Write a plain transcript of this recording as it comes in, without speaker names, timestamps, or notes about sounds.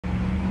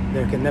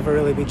There can never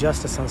really be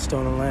justice on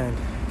stolen land,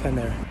 can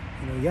there?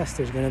 Yes,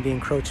 there's going to be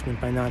encroachment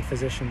by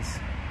non-physicians.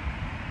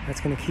 That's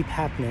going to keep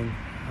happening.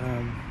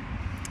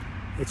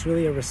 It's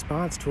really a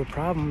response to a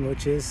problem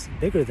which is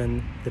bigger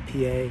than the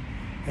PA,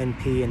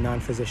 NP, and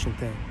non-physician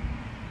thing.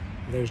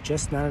 There's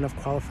just not enough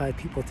qualified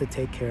people to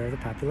take care of the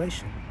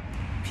population.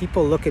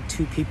 People look at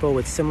two people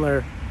with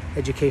similar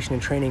education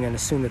and training and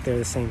assume that they're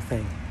the same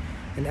thing.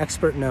 An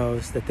expert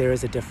knows that there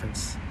is a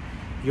difference.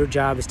 Your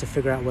job is to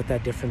figure out what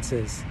that difference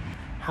is.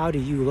 How do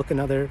you look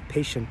another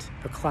patient,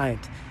 a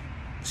client,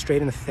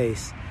 straight in the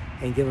face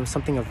and give them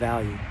something of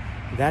value?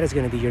 That is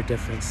going to be your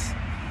difference.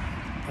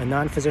 A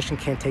non-physician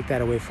can't take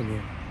that away from you.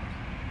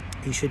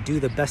 You should do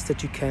the best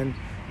that you can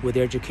with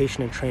your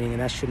education and training,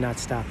 and that should not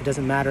stop. It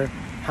doesn't matter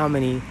how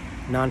many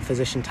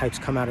non-physician types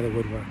come out of the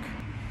woodwork.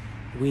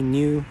 We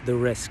knew the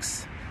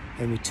risks,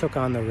 and we took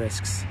on the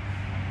risks.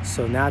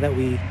 So now that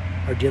we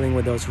are dealing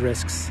with those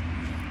risks,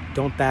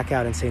 don't back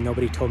out and say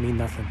nobody told me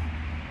nothing,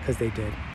 because they did.